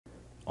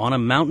On a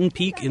mountain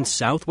peak in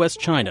southwest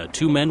China,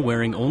 two men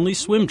wearing only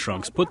swim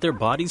trunks put their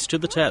bodies to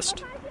the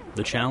test.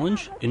 The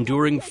challenge?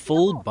 Enduring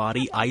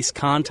full-body ice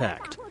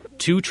contact.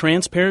 Two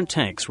transparent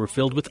tanks were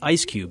filled with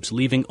ice cubes,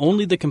 leaving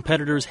only the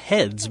competitors'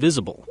 heads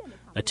visible.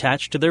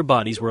 Attached to their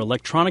bodies were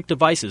electronic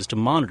devices to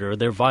monitor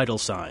their vital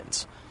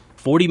signs.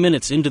 40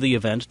 minutes into the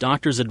event,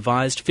 doctors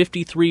advised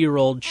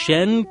 53-year-old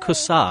Chen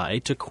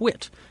Kusai to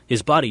quit.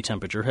 His body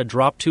temperature had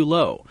dropped too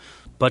low.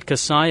 But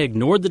Kasai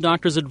ignored the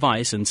doctor's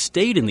advice and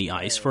stayed in the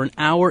ice for an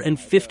hour and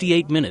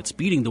 58 minutes,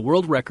 beating the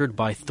world record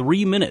by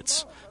 3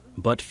 minutes.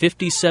 But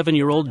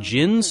 57-year-old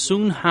Jin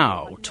Sun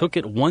Hao took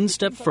it one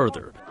step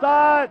further.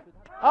 3、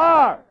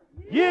2、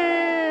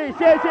1，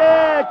谢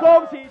谢，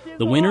恭喜！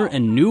 The winner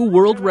and new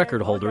world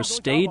record holder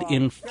stayed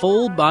in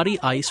full-body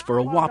ice for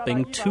a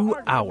whopping 2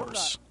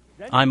 hours.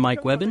 I'm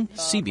Mike Wuebben,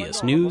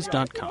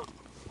 CBSNews.com.